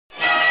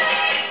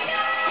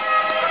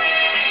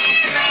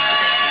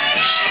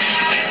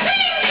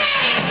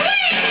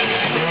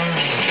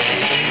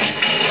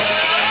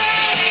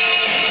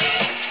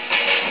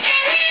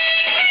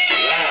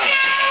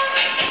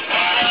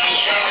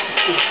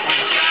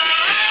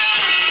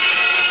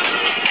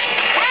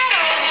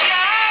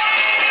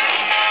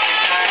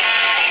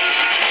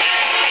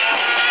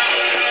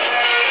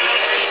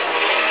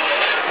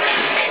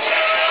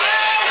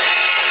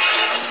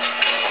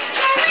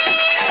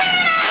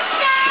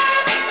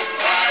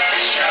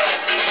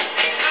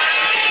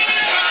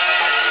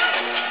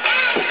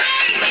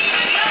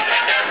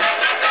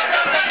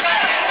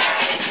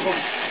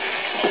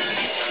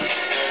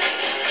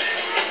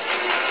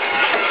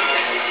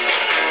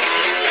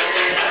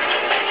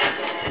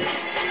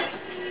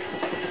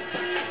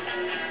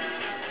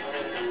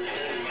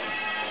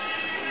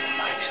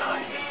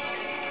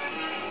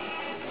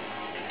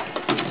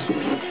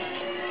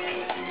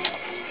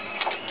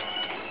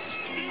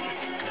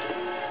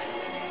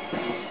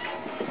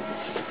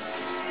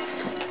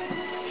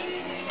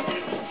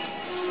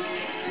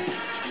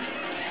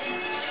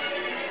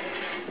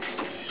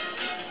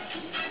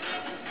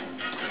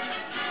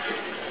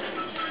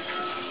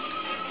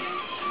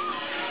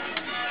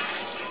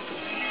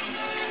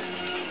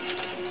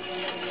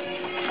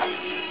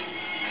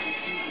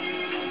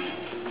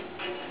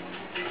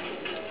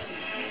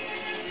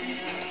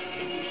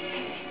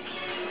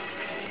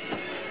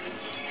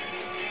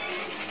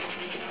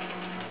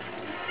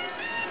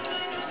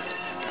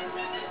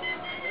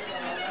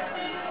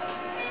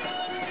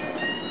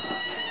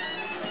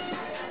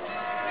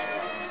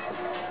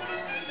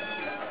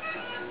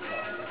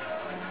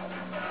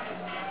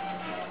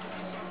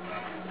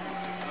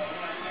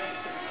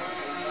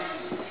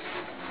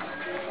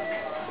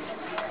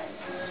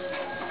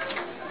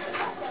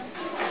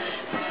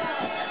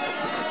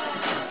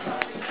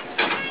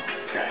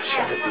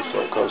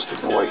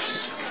was the voice.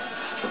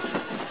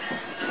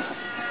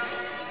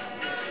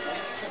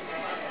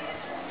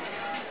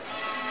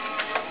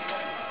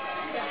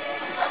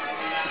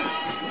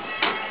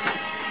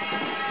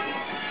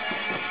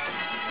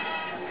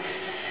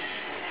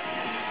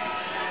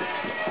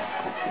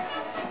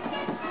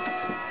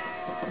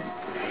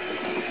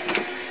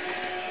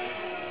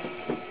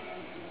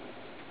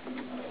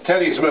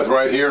 Teddy Smith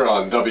right here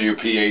on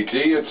WPAT.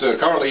 It's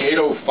currently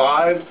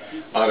 8:05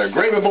 on a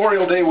great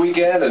Memorial Day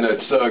weekend, and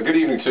it's good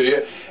evening to you.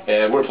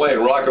 And we're playing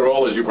rock and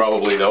roll, as you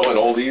probably know, and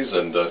oldies,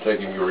 and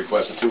taking your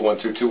requests at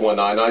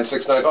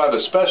 212-219-9695,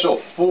 a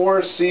special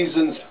Four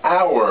Seasons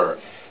Hour.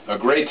 A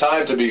great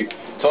time to be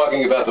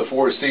talking about the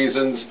Four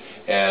Seasons,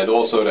 and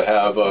also to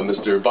have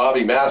Mr.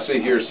 Bobby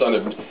Massi here, son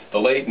of the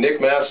late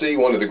Nick Massi,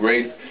 one of the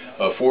great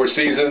Four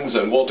Seasons,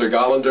 and Walter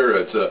Gollander.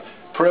 It's a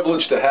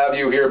privilege to have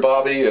you here,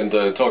 Bobby, and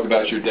talk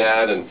about your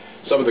dad and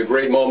some of the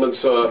great moments,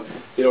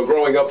 you know,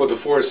 growing up with the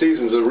Four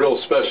Seasons, a real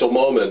special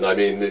moment. I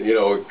mean, you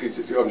know,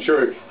 I'm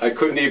sure I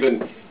couldn't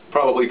even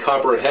probably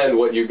comprehend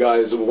what you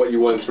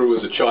went through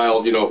as a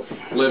child, you know,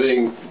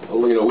 living,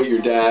 you know, with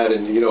your dad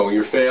and, you know,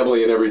 your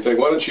family and everything.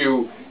 Why don't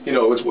you, you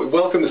know, it's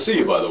welcome to see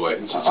you, by the way.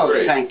 It's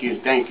great. Thank you,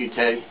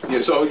 Ted.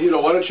 Yeah, so, you know,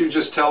 why don't you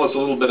just tell us a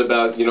little bit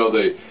about, you know,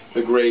 the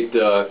great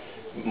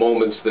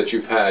moments that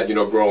you've had, you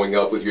know, growing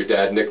up with your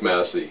dad, Nick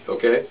Massi,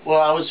 okay?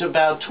 Well, I was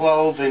about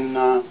 12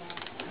 and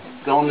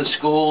going to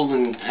school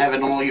and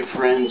having all your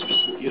friends.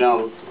 You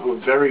know, I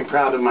was very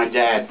proud of my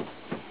dad.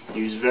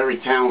 He was very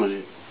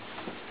talented.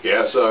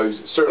 Yes,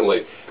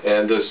 certainly.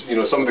 And, you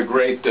know, some of the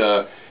great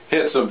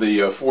hits of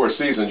the Four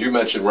Seasons, you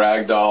mentioned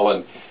Ragdoll,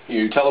 and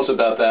you tell us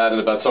about that and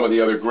about some of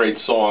the other great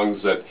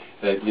songs that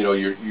you know,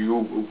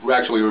 you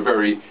actually were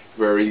very,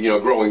 you know,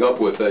 growing up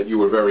with, that you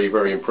were very,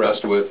 very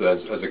impressed with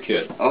as a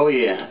kid. Oh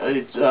yeah,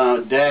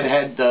 Dad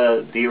had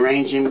the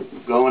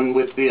arrangement going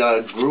with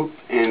the group,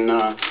 and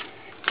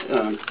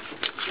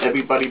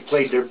everybody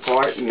played their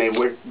part, and they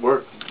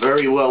worked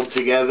very well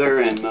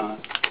together, and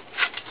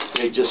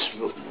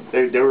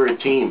they were a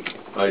team.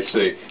 I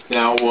see.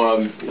 Now,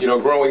 you know,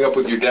 growing up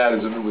with your dad,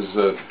 it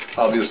was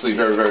obviously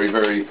very, very,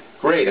 very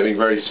great. I mean,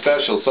 very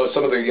special. So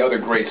some of the other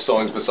great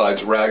songs besides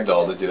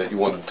Ragdoll that you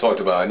wanted to talk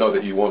about, I know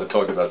that you want to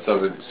talk about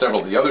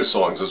several of the other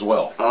songs as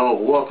well. Oh,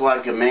 Walk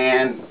Like a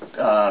Man,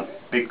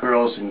 Big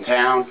Girls in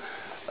Town,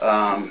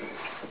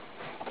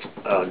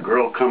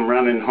 Girl Come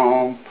Running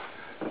Home.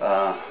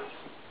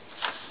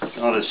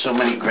 Oh, there's so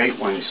many great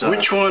ones.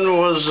 Which one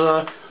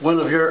was one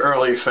of your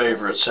early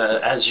favorites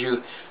as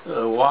you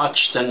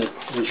watched and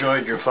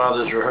enjoyed your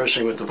father's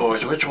rehearsing with the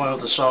boys? Which one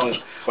of the songs?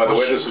 By the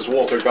way, this is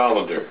Walter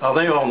Gollander. Oh,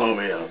 they all know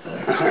me out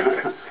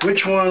there.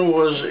 Which one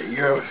was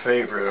your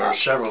favorite, or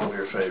several of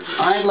your favorites?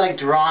 I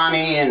liked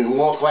Ronnie and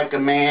Walk Like a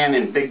Man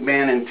and Big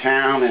Man in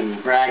Town,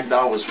 and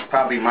Ragdoll was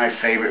probably my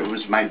favorite. It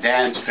was my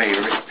dad's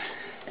favorite,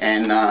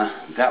 and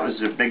that was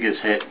their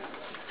biggest hit.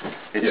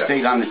 It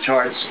stayed on the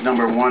charts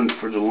 #1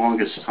 for the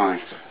longest time.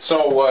 So,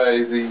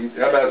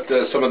 how about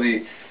some of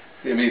the,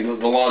 I mean,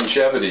 the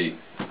longevity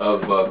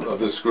of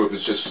this group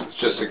is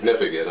just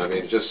significant. I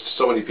mean, just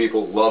so many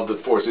people love the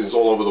Four Seasons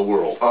all over the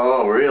world.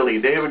 Oh, really?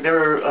 They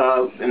were,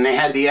 and they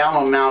had the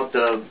album out,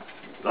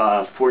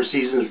 Four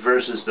Seasons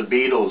versus the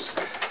Beatles.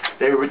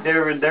 They were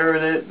there.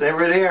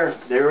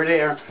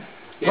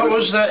 What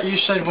was that you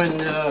said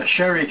when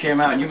Sherry came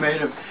out? You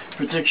made a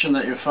prediction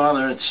that your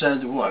father had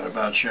said what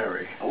about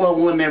Sherry? Well,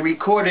 when they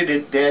recorded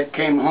it, Dad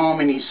came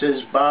home and he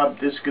says, "Bob,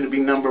 this is going to be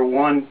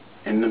 #1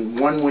 in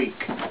 1 week."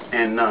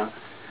 And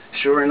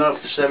sure enough,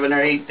 7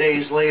 or 8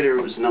 days later,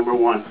 it was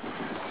 #1.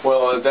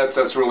 Well,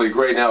 that's really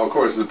great. Now, of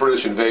course, the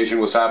British invasion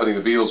was happening.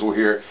 The Beatles were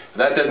here.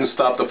 That didn't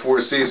stop the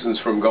Four Seasons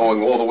from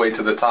going all the way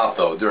to the top,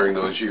 though, during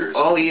those years.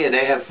 Oh, yeah,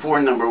 they had 4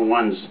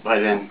 #1s by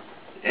then.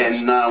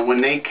 And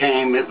when they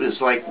came, it was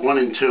like 1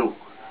 and 2,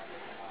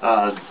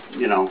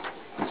 you know,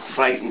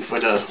 fighting for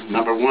the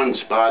 #1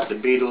 spot. The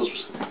Beatles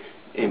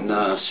in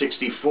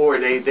 '64,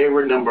 they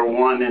were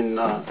 #1, and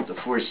the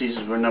Four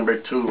Seasons were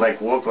 #2. Like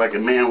Walk Like a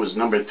Man was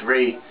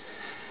 #3,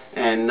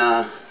 and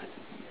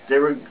they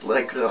were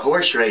like a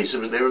horse race.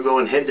 They were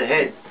going head to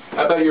head.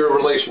 How about your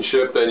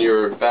relationship and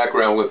your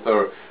background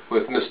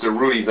with Mr.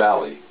 Rudy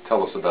Valley?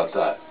 Tell us about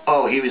that.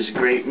 Oh, he was a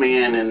great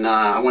man, and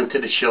I went to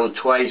the show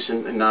twice,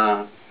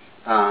 and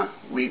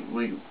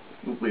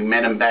we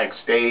met him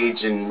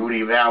backstage, and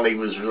Rudy Valley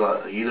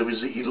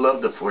he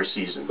loved the Four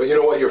Seasons. But you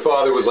know what? Your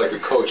father was like a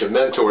coach, a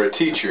mentor, a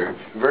teacher,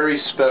 very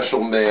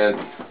special man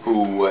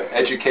who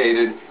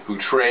educated, who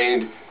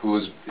trained,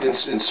 who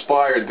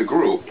inspired the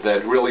group.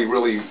 That really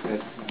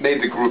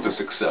made the group a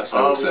success,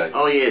 I would say.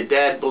 Oh yeah,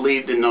 Dad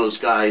believed in those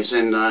guys,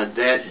 and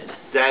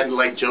Dad,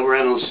 like Joe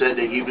Reynolds said,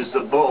 that he was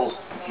the bull.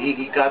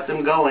 He got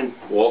them going.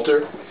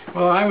 Walter?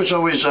 Well, I was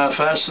always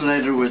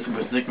fascinated with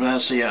Nick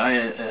Massi.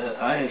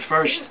 I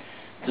first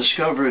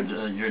discovered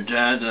your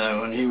dad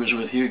when he was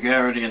with Hugh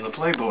Garrity and the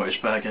Playboys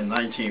back in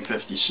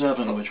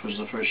 1957, which was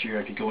the first year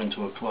I could go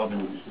into a club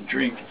and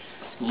drink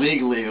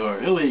legally or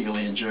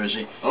illegally in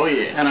Jersey. Oh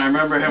yeah. And I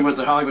remember him with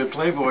the Hollywood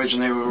Playboys,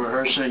 and they were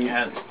rehearsing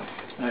at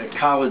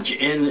College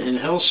Inn in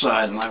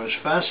Hillside, and I was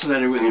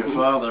fascinated with your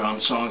father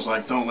on songs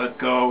like Don't Let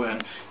Go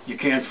and You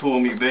Can't Fool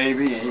Me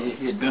Baby, and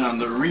he had been on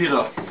the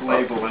Rita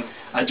label, and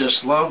I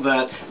just love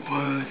that,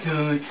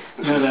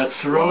 that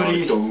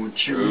throaty, Don't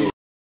you